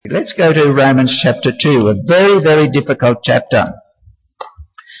Let's go to Romans chapter 2, a very, very difficult chapter.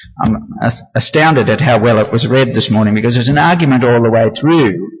 I'm astounded at how well it was read this morning because there's an argument all the way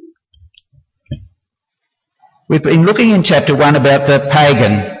through. We've been looking in chapter 1 about the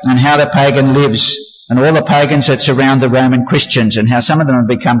pagan and how the pagan lives and all the pagans that surround the Roman Christians and how some of them have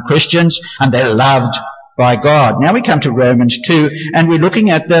become Christians and they're loved by God. Now we come to Romans 2 and we're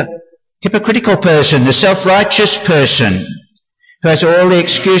looking at the hypocritical person, the self-righteous person who has all the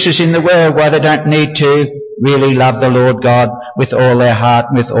excuses in the world why they don't need to really love the Lord God with all their heart,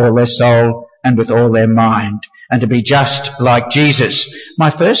 with all their soul and with all their mind, and to be just like Jesus.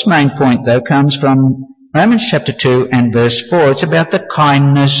 My first main point, though, comes from Romans chapter 2 and verse 4. It's about the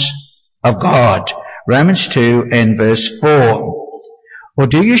kindness of God. Romans 2 and verse 4. Or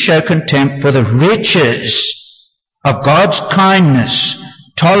do you show contempt for the riches of God's kindness,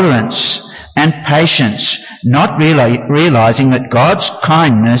 tolerance and patience, not realizing that God's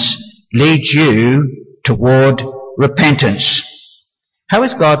kindness leads you toward repentance? How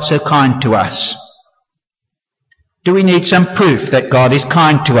is God so kind to us? Do we need some proof that God is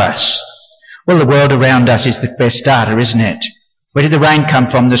kind to us? Well, the world around us is the best starter, isn't it? Where did the rain come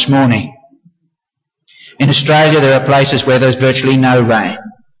from this morning? In Australia there are places where there's virtually no rain.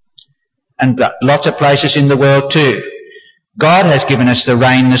 And lots of places in the world too. God has given us the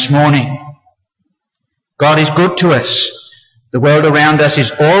rain this morning. God is good to us. The world around us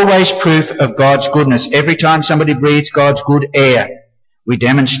is always proof of God's goodness. Every time somebody breathes God's good air, we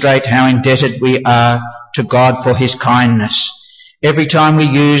demonstrate how indebted we are to God for his kindness. Every time we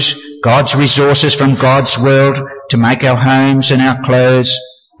use God's resources from God's world to make our homes and our clothes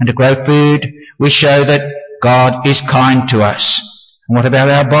and to grow food, we show that God is kind to us. And what about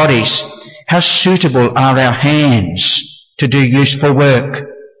our bodies? How suitable are our hands to do useful work?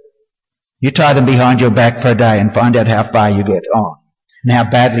 You tie them behind your back for a day and find out how far you get on and how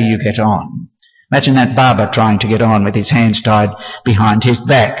badly you get on. Imagine that barber trying to get on with his hands tied behind his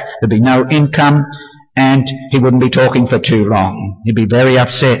back. There'd be no income and he wouldn't be talking for too long. He'd be very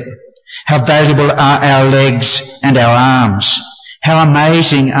upset. How valuable are our legs and our arms? How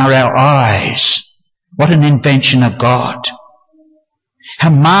amazing are our eyes? What an invention of God.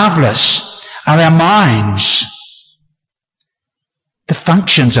 How marvellous are our minds. The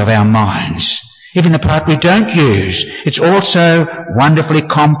functions of our minds, even the part we don't use, it's also wonderfully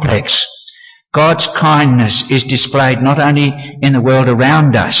complex. God's kindness is displayed not only in the world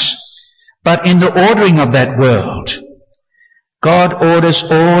around us, but in the ordering of that world. God orders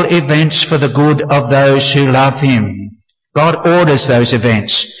all events for the good of those who love him. God orders those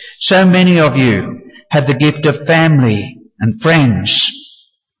events. So many of you have the gift of family and friends.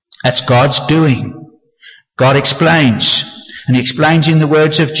 That's God's doing. God explains. And he explains in the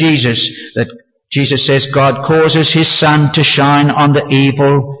words of Jesus that Jesus says God causes his sun to shine on the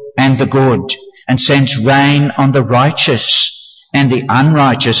evil and the good and sends rain on the righteous and the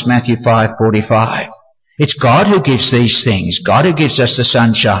unrighteous, Matthew 5:45. It's God who gives these things. God who gives us the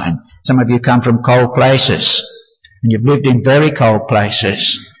sunshine. Some of you come from cold places and you've lived in very cold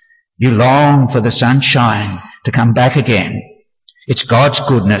places. You long for the sunshine to come back again. It's God's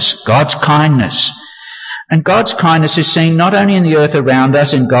goodness, God's kindness. And God's kindness is seen not only in the earth around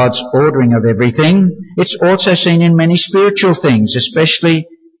us in God's ordering of everything, it's also seen in many spiritual things, especially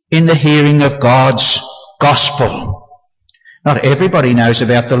in the hearing of God's gospel. Not everybody knows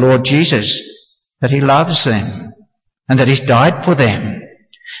about the Lord Jesus, that he loves them and that he's died for them.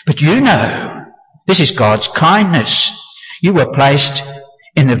 But you know, this is God's kindness. You were placed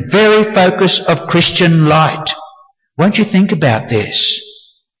in the very focus of Christian light. Won't you think about this?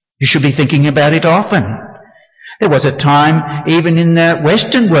 You should be thinking about it often. There was a time, even in the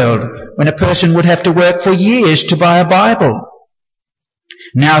Western world, when a person would have to work for years to buy a Bible.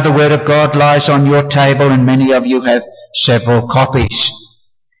 Now the Word of God lies on your table and many of you have several copies.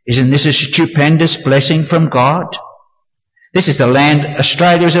 Isn't this a stupendous blessing from God? This is the land,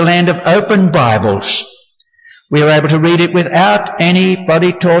 Australia is a land of open Bibles. We are able to read it without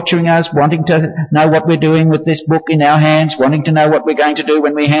anybody torturing us, wanting to know what we're doing with this book in our hands, wanting to know what we're going to do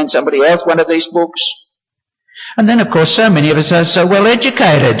when we hand somebody else one of these books. And then, of course, so many of us are so well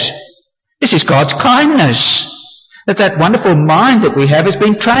educated. This is God's kindness, that wonderful mind that we have has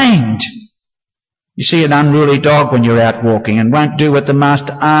been trained. You see an unruly dog when you're out walking and won't do what the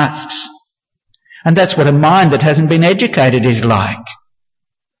master asks. And that's what a mind that hasn't been educated is like.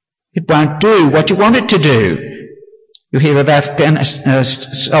 It won't do what you want it to do. You hear of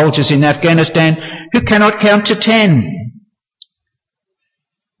soldiers in Afghanistan who cannot count to 10.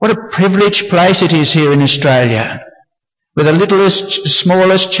 What a privileged place it is here in Australia, where the littlest,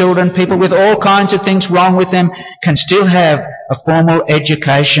 smallest children, people with all kinds of things wrong with them, can still have a formal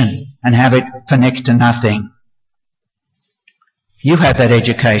education and have it for next to nothing. You have that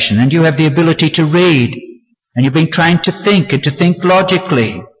education and you have the ability to read, and you've been trained to think and to think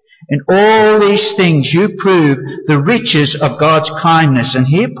logically. In all these things you prove the riches of God's kindness. And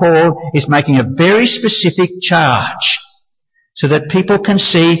here Paul is making a very specific charge so that people can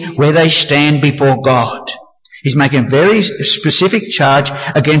see where they stand before God. He's making a very specific charge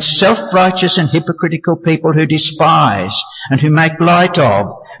against self-righteous and hypocritical people who despise and who make light of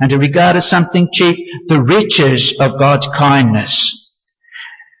and to regard as something cheap the riches of God's kindness.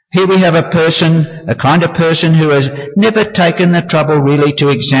 Here we have a kind of person who has never taken the trouble really to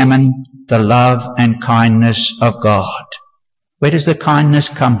examine the love and kindness of God. Where does the kindness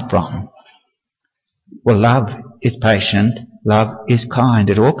come from? Well, love is patient, love is kind.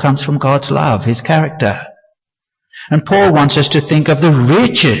 It all comes from God's love, His character. And Paul wants us to think of the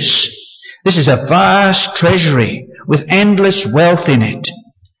riches. This is a vast treasury with endless wealth in it.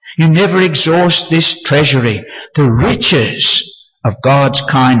 You never exhaust this treasury, the riches of God's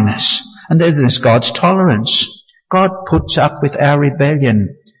kindness. And then there's God's tolerance. God puts up with our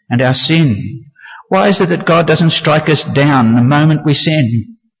rebellion and our sin. Why is it that God doesn't strike us down the moment we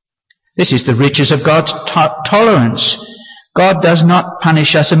sin? This is the riches of God's tolerance. God does not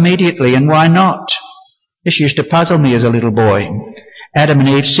punish us immediately, and why not? This used to puzzle me as a little boy. Adam and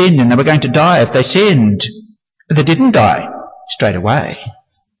Eve sinned and they were going to die if they sinned. But they didn't die straight away.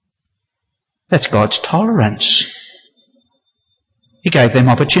 That's God's tolerance. He gave them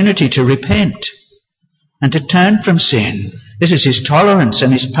opportunity to repent and to turn from sin. This is His tolerance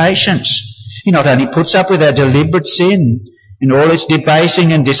and His patience. He not only puts up with our deliberate sin in all its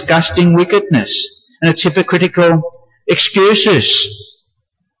debasing and disgusting wickedness and its hypocritical excuses,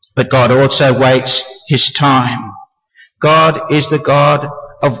 but God also waits His time. God is the God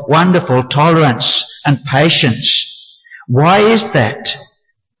of wonderful tolerance and patience. Why is that?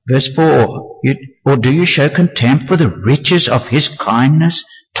 Verse 4, or do you show contempt for the riches of His kindness,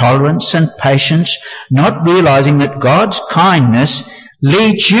 tolerance and patience, not realizing that God's kindness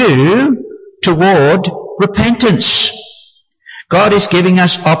leads you toward repentance? God is giving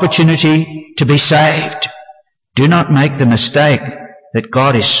us opportunity to be saved. Do not make the mistake that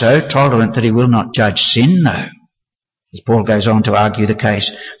God is so tolerant that He will not judge sin, though. As Paul goes on to argue the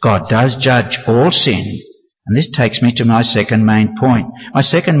case, God does judge all sin. And this takes me to my second main point. My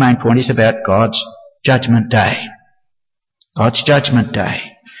second main point is about God's judgment day. God's judgment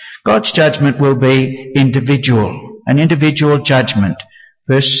day. God's judgment will be individual, an individual judgment.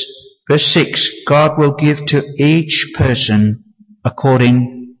 Verse 6, God will give to each person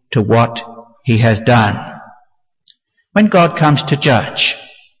according to what he has done. When God comes to judge,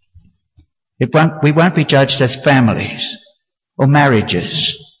 we won't be judged as families or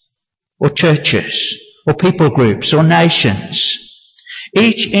marriages or churches or people groups or nations.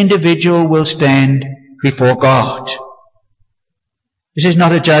 Each individual will stand before God. This is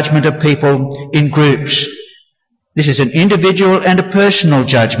not a judgment of people in groups. This is an individual and a personal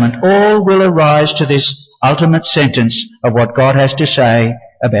judgment. All will arise to this ultimate sentence of what God has to say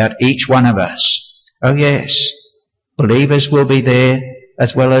about each one of us. Oh yes, believers will be there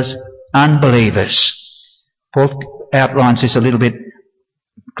as well as unbelievers. Paul outlines this a little bit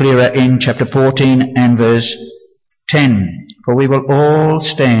clearer in chapter 14 and verse 10. For we will all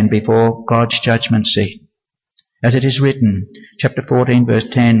stand before God's judgment seat. As it is written, chapter 14 verse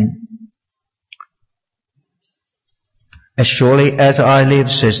 10, as surely as I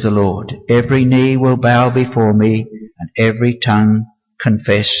live, says the Lord, every knee will bow before me and every tongue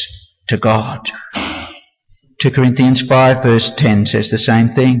confess to God. 2 Corinthians 5 verse 10 says the same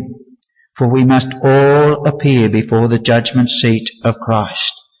thing. For we must all appear before the judgment seat of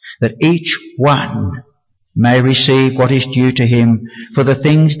Christ, that each one may receive what is due to him for the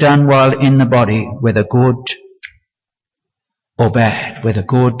things done while in the body, whether good or bad, whether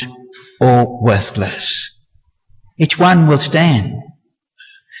good or worthless. Each one will stand.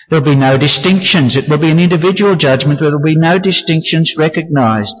 There will be no distinctions. It will be an individual judgment. There will be no distinctions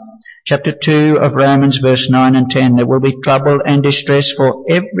recognized. Chapter 2 of Romans verse 9 and 10, there will be trouble and distress for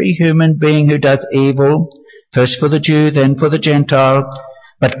every human being who does evil, first for the Jew, then for the Gentile,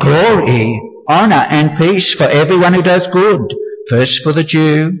 but glory, honour and peace for everyone who does good, first for the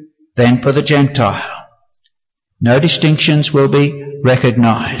Jew, then for the Gentile. No distinctions will be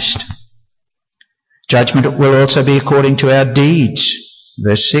recognized. Judgment will also be according to our deeds.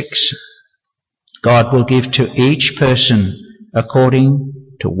 Verse 6, God will give to each person according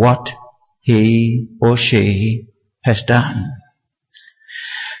to what he or she has done.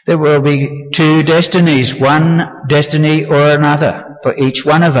 There will be two destinies, one destiny or another. For each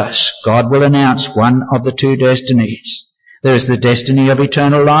one of us, God will announce one of the two destinies. There is the destiny of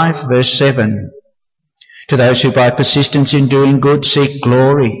eternal life, verse 7. To those who by persistence in doing good seek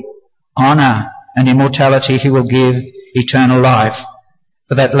glory, honour and immortality, he will give eternal life.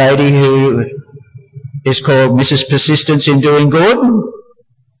 For that lady who is called Mrs. Persistence in doing good,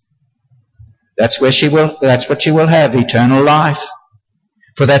 that's what she will have, eternal life.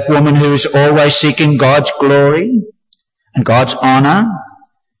 For that woman who is always seeking God's glory and God's honour,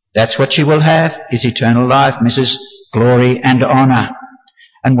 that's what she will have, is eternal life, Mrs. Glory and honour.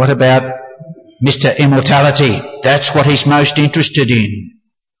 And what about Mr. Immortality? That's what he's most interested in,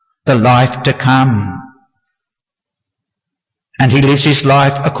 the life to come. And he lives his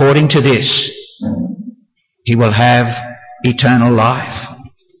life according to this. He will have eternal life.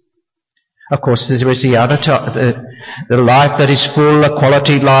 Of course, there is the other type, the life that is full, a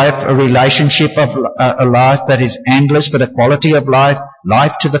quality life, a relationship of a life that is endless, but a quality of life,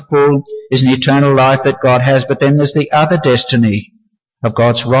 life to the full, is an eternal life that God has. But then there's the other destiny of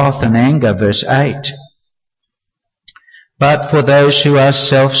God's wrath and anger, verse 8. But for those who are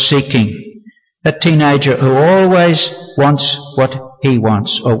self-seeking, a teenager who always wants what he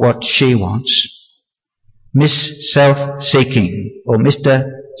wants or what she wants, Miss Self-Seeking or Mr.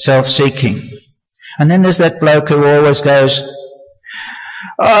 Self-Seeking. And then there's that bloke who always goes,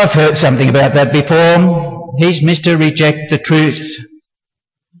 oh, I've heard something about that before. He's Mr. Reject the Truth.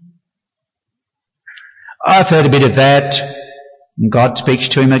 I've heard a bit of that. And God speaks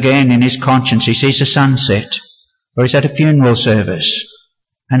to him again in his conscience. He sees a sunset, or he's at a funeral service,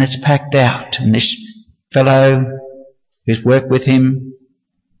 and it's packed out. And this fellow who's worked with him,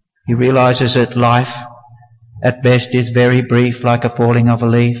 he realises that life at best is very brief, like a falling of a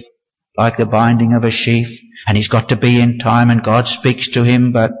leaf, like the binding of a sheaf, and he's got to be in time, and God speaks to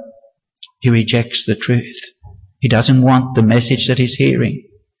him, but he rejects the truth. He doesn't want the message that he's hearing.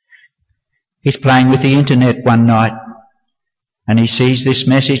 He's playing with the internet one night, and he sees this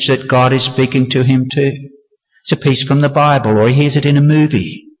message that God is speaking to him too. It's a piece from the Bible, or he hears it in a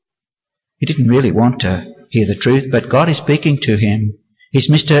movie. He didn't really want to hear the truth, but God is speaking to him. He's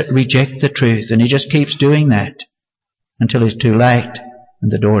Mr. Reject the Truth, and he just keeps doing that until it's too late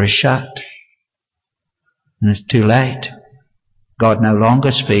and the door is shut. And it's too late. God no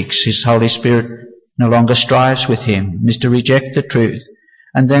longer speaks. His Holy Spirit no longer strives with him. Mr. Reject the Truth.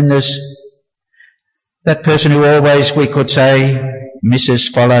 And then there's that person who always, we could say,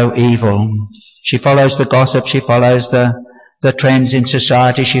 Mrs. Follow Evil. She follows the gossip. She follows the trends in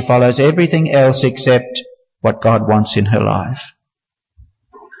society. She follows everything else except what God wants in her life.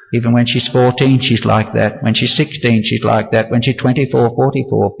 Even when she's 14, she's like that. When she's 16, she's like that. When she's 24,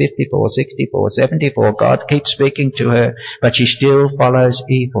 44, 54, 64, 74, God keeps speaking to her, but she still follows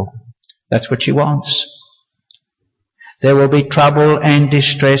evil. That's what she wants. There will be trouble and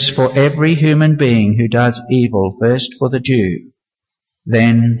distress for every human being who does evil, first for the Jew,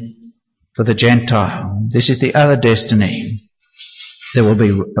 then for the Gentile. This is the other destiny. There will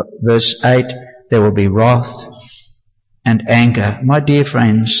be, verse 8, there will be wrath and anger. My dear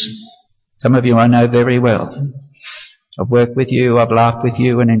friends, some of you I know very well. I've worked with you, I've laughed with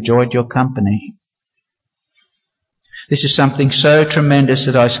you and enjoyed your company. This is something so tremendous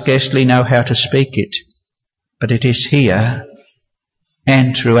that I scarcely know how to speak it, but it is here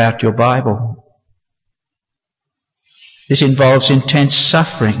and throughout your Bible. This involves intense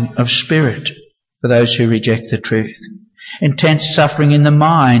suffering of spirit for those who reject the truth. Intense suffering in the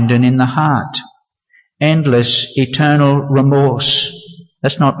mind and in the heart. Endless, eternal remorse.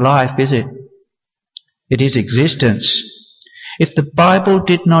 That's not life, is it? It is existence. If the Bible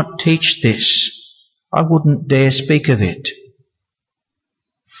did not teach this, I wouldn't dare speak of it.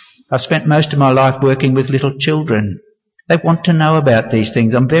 I've spent most of my life working with little children. They want to know about these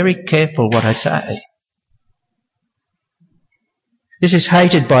things. I'm very careful what I say. This is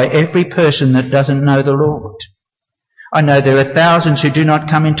hated by every person that doesn't know the Lord. I know there are thousands who do not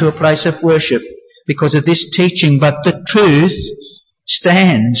come into a place of worship because of this teaching, but the truth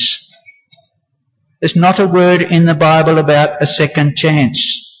stands. There's not a word in the Bible about a second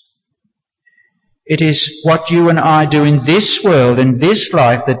chance. It is what you and I do in this world, in this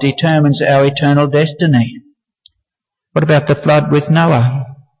life, that determines our eternal destiny. What about the flood with Noah?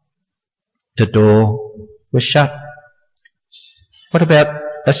 The door was shut. What about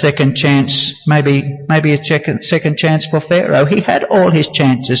a second chance, maybe a second chance for Pharaoh? He had all his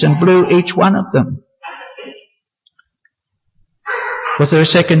chances and blew each one of them. Was there a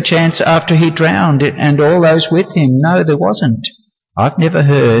second chance after he drowned and all those with him? No, there wasn't. I've never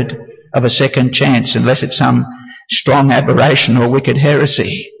heard of a second chance unless it's some strong aberration or wicked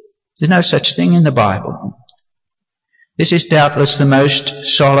heresy. There's no such thing in the Bible. This is doubtless the most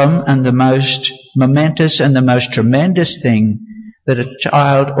solemn and the most momentous and the most tremendous thing that a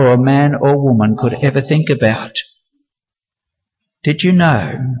child or a man or woman could ever think about. Did you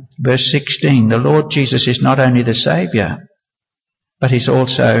know, verse 16, the Lord Jesus is not only the Saviour, but he's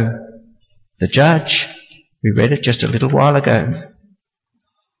also the judge. We read it just a little while ago.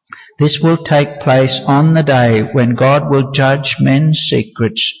 This will take place on the day when God will judge men's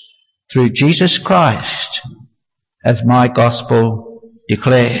secrets through Jesus Christ, as my gospel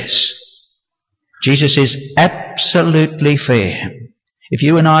declares. Jesus is absolutely fair. If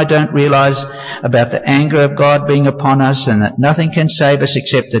you and I don't realise about the anger of God being upon us and that nothing can save us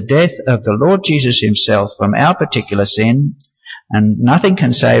except the death of the Lord Jesus himself from our particular sin, and nothing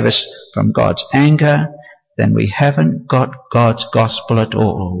can save us from God's anger, then we haven't got God's gospel at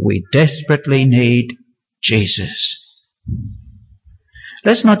all. We desperately need Jesus.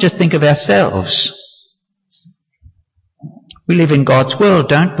 Let's not just think of ourselves. We live in God's world,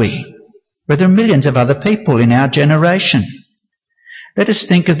 don't we? Where there are millions of other people in our generation. Let us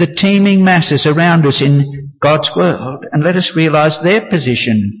think of the teeming masses around us in God's world, and let us realise their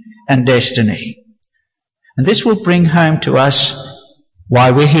position and destiny. And this will bring home to us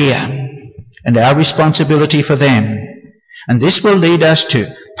why we're here and our responsibility for them. And this will lead us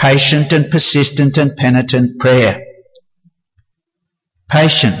to patient and persistent and penitent prayer.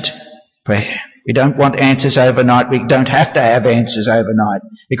 Patient prayer. We don't want answers overnight. We don't have to have answers overnight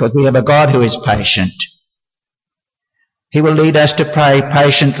because we have a God who is patient. He will lead us to pray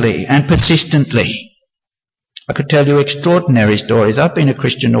patiently and persistently. I could tell you extraordinary stories. I've been a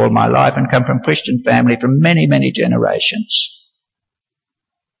Christian all my life and come from a Christian family for many, many generations.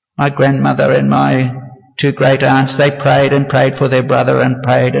 My grandmother and my two great aunts, they prayed and prayed for their brother and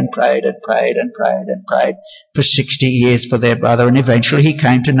prayed and prayed and prayed and prayed and prayed for 60 years for their brother, and eventually he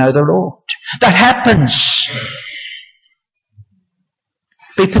came to know the Lord. That happens.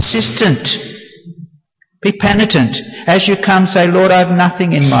 Be persistent. Be penitent. As you come, say, Lord, I have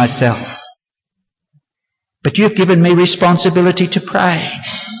nothing in myself, but you've given me responsibility to pray.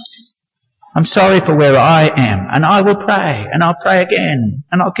 I'm sorry for where I am, and I will pray, and I'll pray again,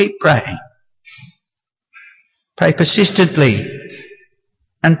 and I'll keep praying. Pray persistently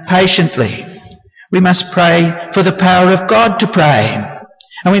and patiently. We must pray for the power of God to pray,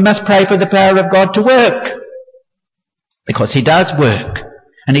 and we must pray for the power of God to work, because he does work,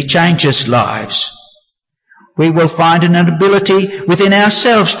 and he changes lives. We will find an ability within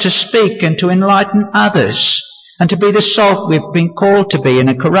ourselves to speak and to enlighten others, and to be the salt we've been called to be in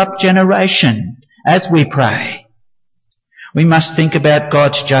a corrupt generation as we pray. We must think about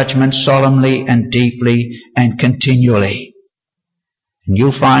God's judgment solemnly and deeply and continually. And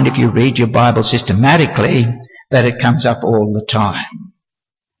you'll find if you read your Bible systematically that it comes up all the time.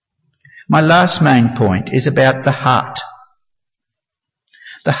 My last main point is about the heart.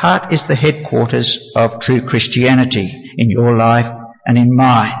 The heart is the headquarters of true Christianity in your life and in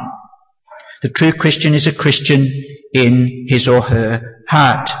mine. The true Christian is a Christian in his or her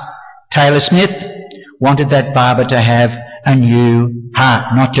heart. Taylor Smith wanted that barber to have a new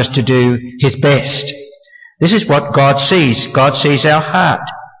heart, not just to do his best. This is what God sees. God sees our heart.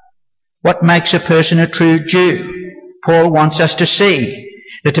 What makes a person a true Jew? Paul wants us to see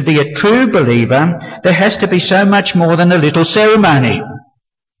that to be a true believer, there has to be so much more than a little ceremony.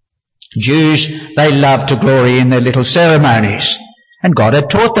 Jews, they love to glory in their little ceremonies. And God had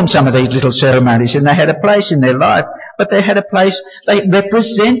taught them some of these little ceremonies, and they had a place in their life, but they had a place, they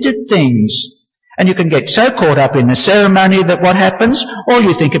represented things. And you can get so caught up in the ceremony that what happens, all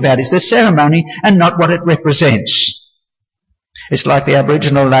you think about is the ceremony and not what it represents. It's like the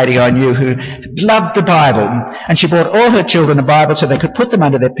Aboriginal lady I knew who loved the Bible, and she bought all her children a Bible so they could put them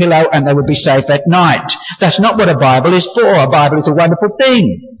under their pillow and they would be safe at night. That's not what a Bible is for. A Bible is a wonderful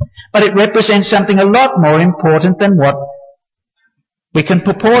thing, but it represents something a lot more important than what we can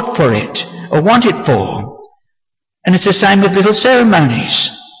purport for it or want it for. And it's the same with little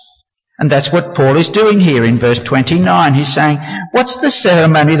ceremonies. And that's what Paul is doing here in verse 29. He's saying, what's the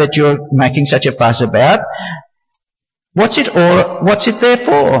ceremony that you're making such a fuss about? What's it there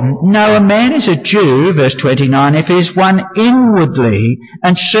for? No, a man is a Jew, verse 29, if he is one inwardly,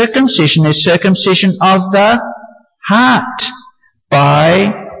 and circumcision is circumcision of the heart,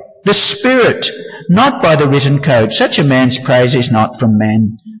 by the Spirit, not by the written code. Such a man's praise is not from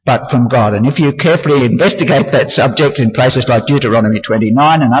man, but from God. And if you carefully investigate that subject in places like Deuteronomy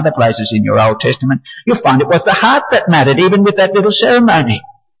 29 and other places in your Old Testament, you'll find it was the heart that mattered, even with that little ceremony.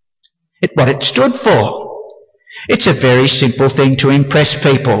 What it stood for. It's a very simple thing to impress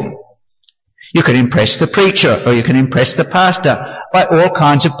people. You can impress the preacher or you can impress the pastor by all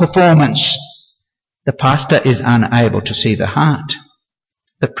kinds of performance. The pastor is unable to see the heart.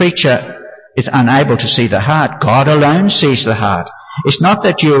 The preacher is unable to see the heart. God alone sees the heart. It's not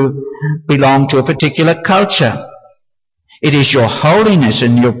that you belong to a particular culture. It is your holiness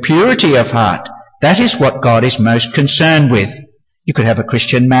and your purity of heart. That is what God is most concerned with. You could have a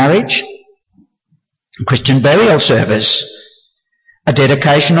Christian marriage, a Christian burial service, a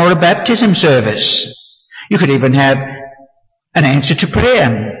dedication or a baptism service. You could even have an answer to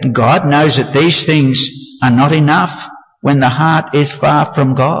prayer. God knows that these things are not enough when the heart is far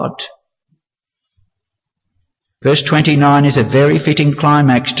from God. Verse 29 is a very fitting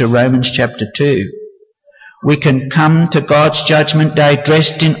climax to Romans chapter 2. We can come to God's judgment day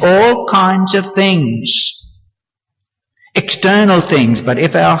dressed in all kinds of things, external things, but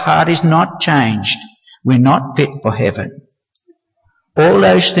if our heart is not changed, we're not fit for heaven. All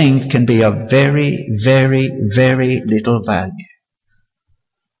those things can be of very, very, very little value.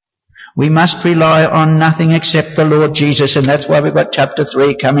 We must rely on nothing except the Lord Jesus, and that's why we've got chapter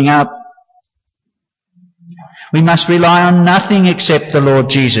 3 coming up. We must rely on nothing except the Lord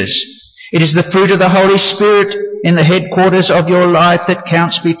Jesus. It is the fruit of the Holy Spirit in the headquarters of your life that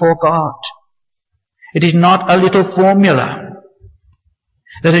counts before God. It is not a little formula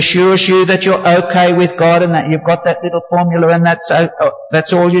that assures you that you're okay with God and that you've got that little formula and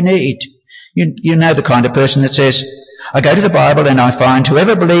that's all you need. You know the kind of person that says, I go to the Bible and I find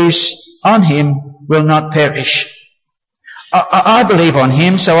whoever believes on him will not perish. I believe on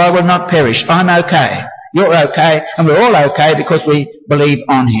him, so I will not perish. I'm okay. You're okay, and we're all okay because we believe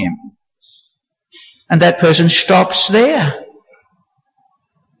on him. And that person stops there.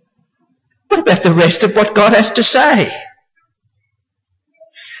 What about the rest of what God has to say?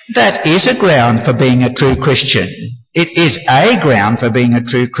 That is a ground for being a true Christian. It is a ground for being a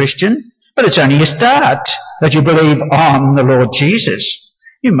true Christian, but it's only a start that you believe on the Lord Jesus.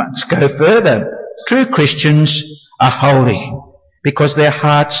 You must go further. True Christians are holy because their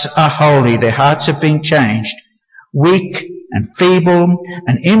hearts are holy. Their hearts have been changed. Weak and feeble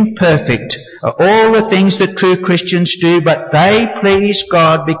and imperfect are all the things that true Christians do, but they please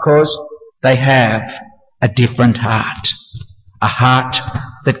God because they have a different heart, a heart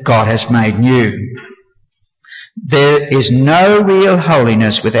that God has made new. There is no real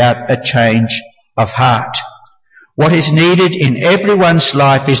holiness without a change of heart. What is needed in everyone's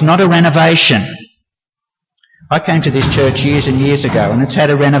life is not a renovation. I came to this church years and years ago and it's had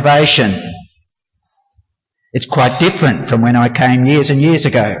a renovation. It's quite different from when I came years and years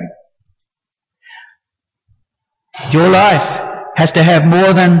ago. Your life has to have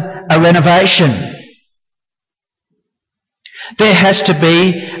more than a renovation. There has to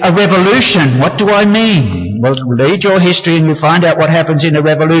be a revolution. What do I mean? Well, read your history and you'll find out what happens in a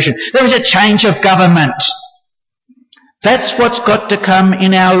revolution. There is a change of government. That's what's got to come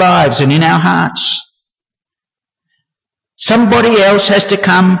in our lives and in our hearts. Somebody else has to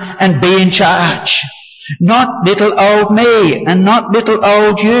come and be in charge. Not little old me and not little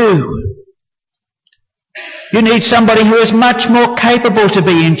old you. You need somebody who is much more capable to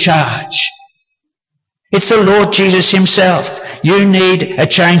be in charge. It's the Lord Jesus himself. You need a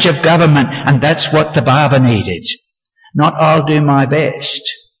change of government, and that's what the barber needed. Not I'll do my best.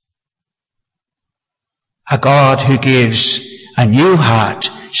 A God who gives a new heart,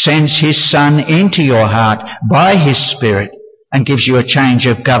 sends his Son into your heart by his Spirit and gives you a change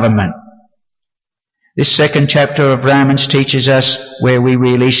of government. This second chapter of Romans teaches us where we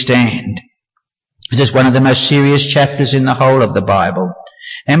really stand. This is one of the most serious chapters in the whole of the Bible.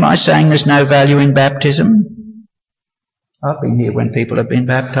 Am I saying there's no value in baptism? I've been here when people have been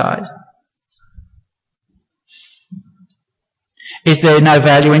baptized. Is there no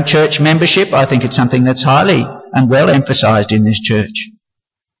value in church membership? I think it's something that's highly and well emphasized in this church.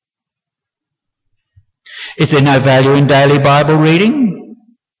 Is there no value in daily Bible reading?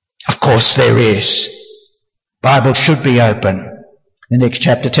 Of course there is. Bible should be open. The next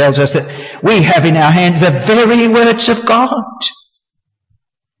chapter tells us that we have in our hands the very words of God.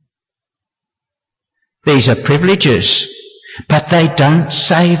 These are privileges, but they don't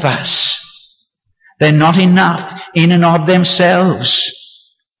save us. They're not enough in and of themselves.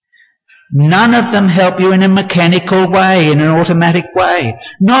 None of them help you in a mechanical way, in an automatic way.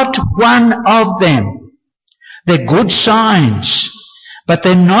 Not one of them. They're good signs, but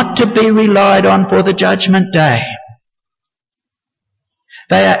they're not to be relied on for the judgment day.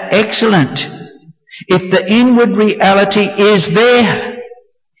 They are excellent if the inward reality is there.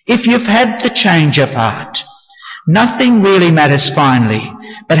 If you've had the change of heart, nothing really matters finally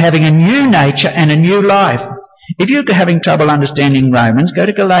but having a new nature and a new life. If you're having trouble understanding Romans, go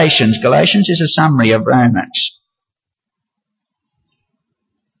to Galatians. Galatians is a summary of Romans.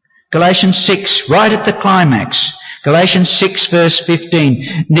 Galatians 6, right at the climax. Galatians 6 verse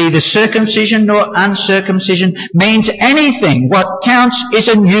 15. Neither circumcision nor uncircumcision means anything. What counts is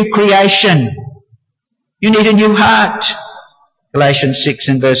a new creation. You need a new heart. Galatians 6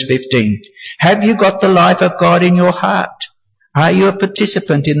 and verse 15. Have you got the life of God in your heart? Are you a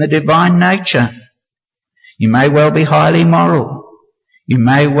participant in the divine nature? You may well be highly moral. You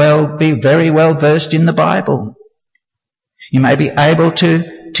may well be very well versed in the Bible. You may be able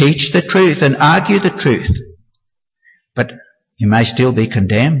to teach the truth and argue the truth. But you may still be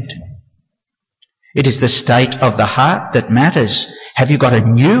condemned. It is the state of the heart that matters. Have you got a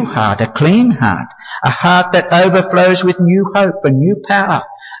new heart, a clean heart, a heart that overflows with new hope and new power,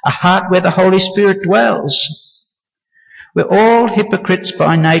 a heart where the Holy Spirit dwells? We're all hypocrites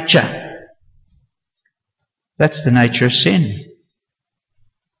by nature. That's the nature of sin.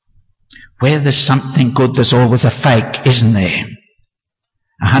 Where there's something good, there's always a fake, isn't there?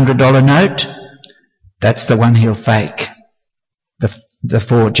 $100 note, that's the one he'll fake, the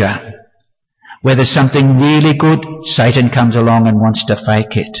forger. Where there's something really good, Satan comes along and wants to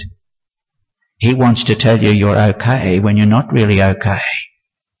fake it. He wants to tell you you're okay when you're not really okay.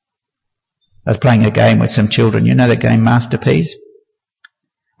 I was playing a game with some children. You know the game Masterpiece?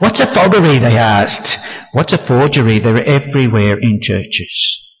 What's a forgery, they asked. What's a forgery? They're everywhere in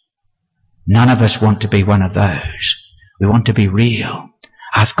churches. None of us want to be one of those. We want to be real.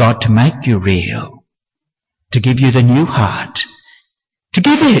 Ask God to make you real. To give you the new heart. To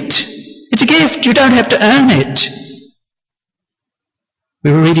give it. It's a gift. You don't have to earn it.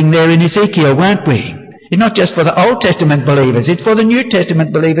 We were reading there in Ezekiel, weren't we? It's not just for the Old Testament believers. It's for the New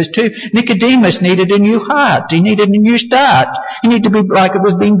Testament believers too. Nicodemus needed a new heart. He needed a new start. He needed to be like it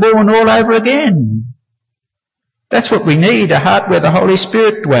was being born all over again. That's what we need, a heart where the Holy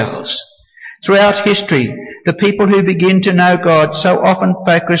Spirit dwells. Throughout history, the people who begin to know God so often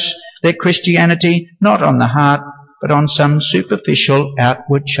focus their Christianity not on the heart, but on some superficial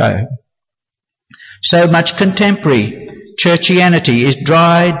outward show. So much contemporary churchianity is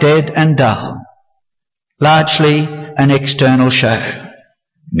dry, dead and dull. Largely an external show.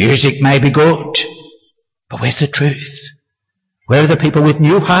 Music may be good, but where's the truth? Where are the people with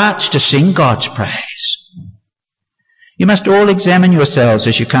new hearts to sing God's praise? You must all examine yourselves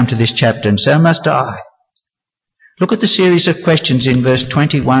as you come to this chapter, and so must I. Look at the series of questions in verse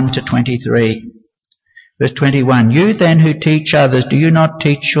 21 to 23. Verse 21, you then who teach others, do you not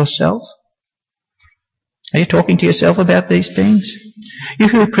teach yourself? Are you talking to yourself about these things? You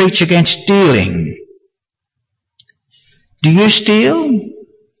who preach against stealing, do you steal?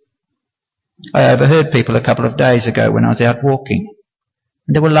 I overheard people a couple of days ago when I was out walking,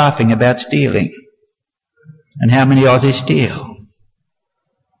 and they were laughing about stealing and how many Aussies steal.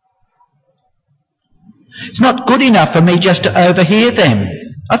 It's not good enough for me just to overhear them.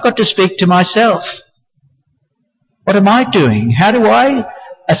 I've got to speak to myself. What am I doing? How do I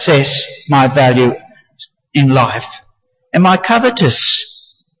assess my value in life? Am I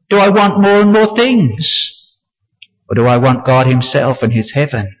covetous? Do I want more and more things? Or do I want God himself and his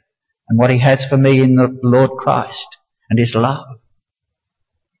heaven and what he has for me in the Lord Christ and his love?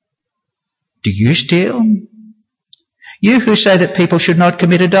 Do you steal? You who say that people should not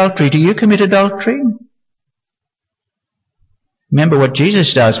commit adultery, do you commit adultery? Remember what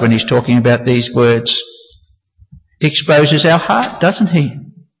Jesus does when he's talking about these words. He exposes our heart, doesn't he?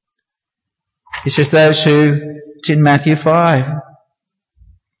 He says it's in Matthew 5.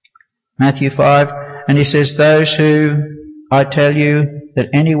 Matthew 5, and he says, those who, I tell you,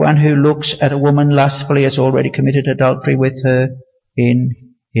 that anyone who looks at a woman lustfully has already committed adultery with her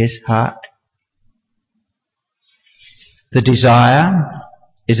in his heart. The desire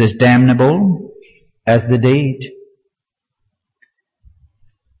is as damnable as the deed.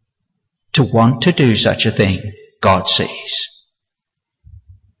 To want to do such a thing, God sees.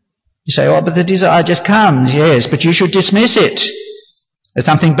 You say, oh, but the desire just comes. Yes, but you should dismiss it. There's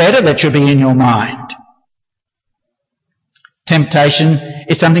something better that should be in your mind. Temptation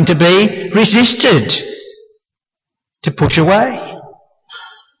is something to be resisted, to push away.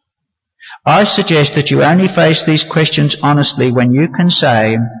 I suggest that you only face these questions honestly when you can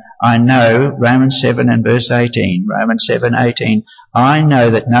say, I know, Romans 7 and verse 18, Romans 7:18, I know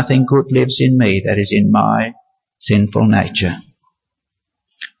that nothing good lives in me, that is in my sinful nature.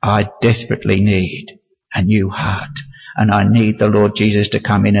 I desperately need a new heart, and I need the Lord Jesus to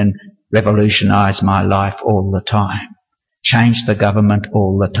come in and revolutionize my life all the time, change the government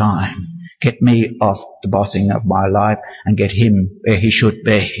all the time, get me off the bossing of my life and get him where he should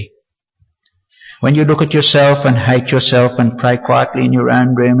be. When you look at yourself and hate yourself and pray quietly in your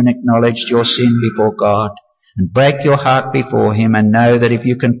own room and acknowledge your sin before God, and break your heart before him, and know that if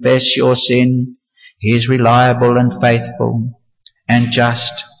you confess your sin, he is reliable and faithful and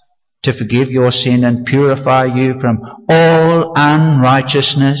just to forgive your sin and purify you from all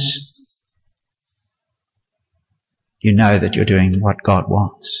unrighteousness. You know that you're doing what God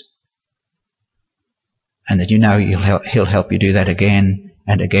wants, and that you know he'll help you do that again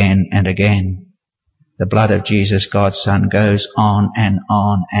and again and again. The blood of Jesus, God's Son, goes on and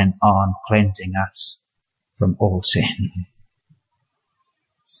on and on, cleansing us from all sin.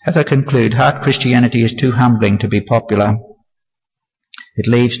 As I conclude, heart Christianity is too humbling to be popular. It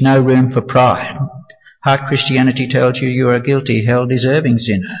leaves no room for pride. Heart Christianity tells you you are a guilty, hell-deserving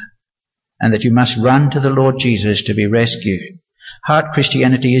sinner, and that you must run to the Lord Jesus to be rescued. Heart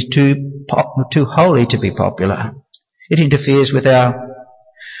Christianity is too holy to be popular. It interferes with our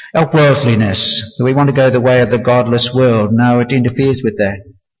worldliness. We want to go the way of the godless world. No, it interferes with that.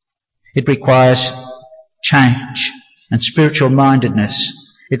 It requires change and spiritual mindedness.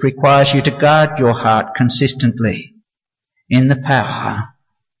 It requires you to guard your heart consistently in the power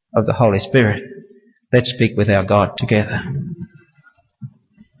of the Holy Spirit. Let's speak with our God together.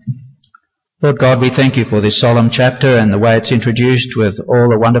 Lord God, we thank you for this solemn chapter and the way it's introduced with all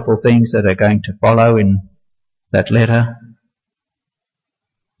the wonderful things that are going to follow in that letter,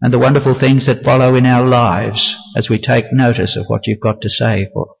 and the wonderful things that follow in our lives as we take notice of what you've got to say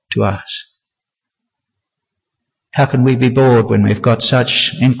to us. How can we be bored when we've got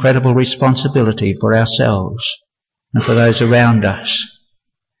such incredible responsibility for ourselves and for those around us?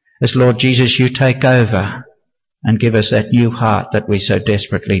 As Lord Jesus, you take over and give us that new heart that we so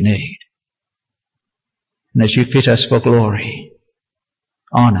desperately need. And as you fit us for glory,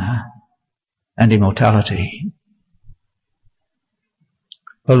 honour and immortality.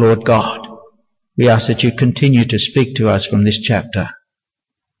 O Lord God, we ask that you continue to speak to us from this chapter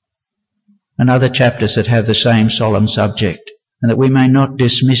and other chapters that have the same solemn subject, and that we may not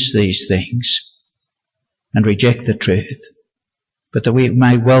dismiss these things and reject the truth, but that we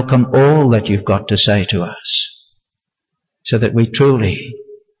may welcome all that you've got to say to us, so that we truly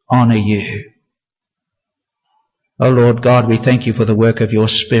honour you. O Lord God, we thank you for the work of your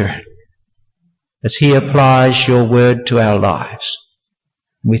Spirit as he applies your word to our lives.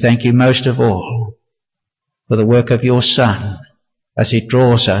 We thank you most of all for the work of your Son as he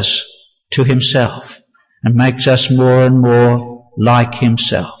draws us to himself and makes us more and more like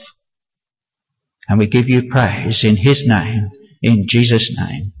himself. And we give you praise in his name, in Jesus'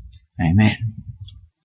 name. Amen.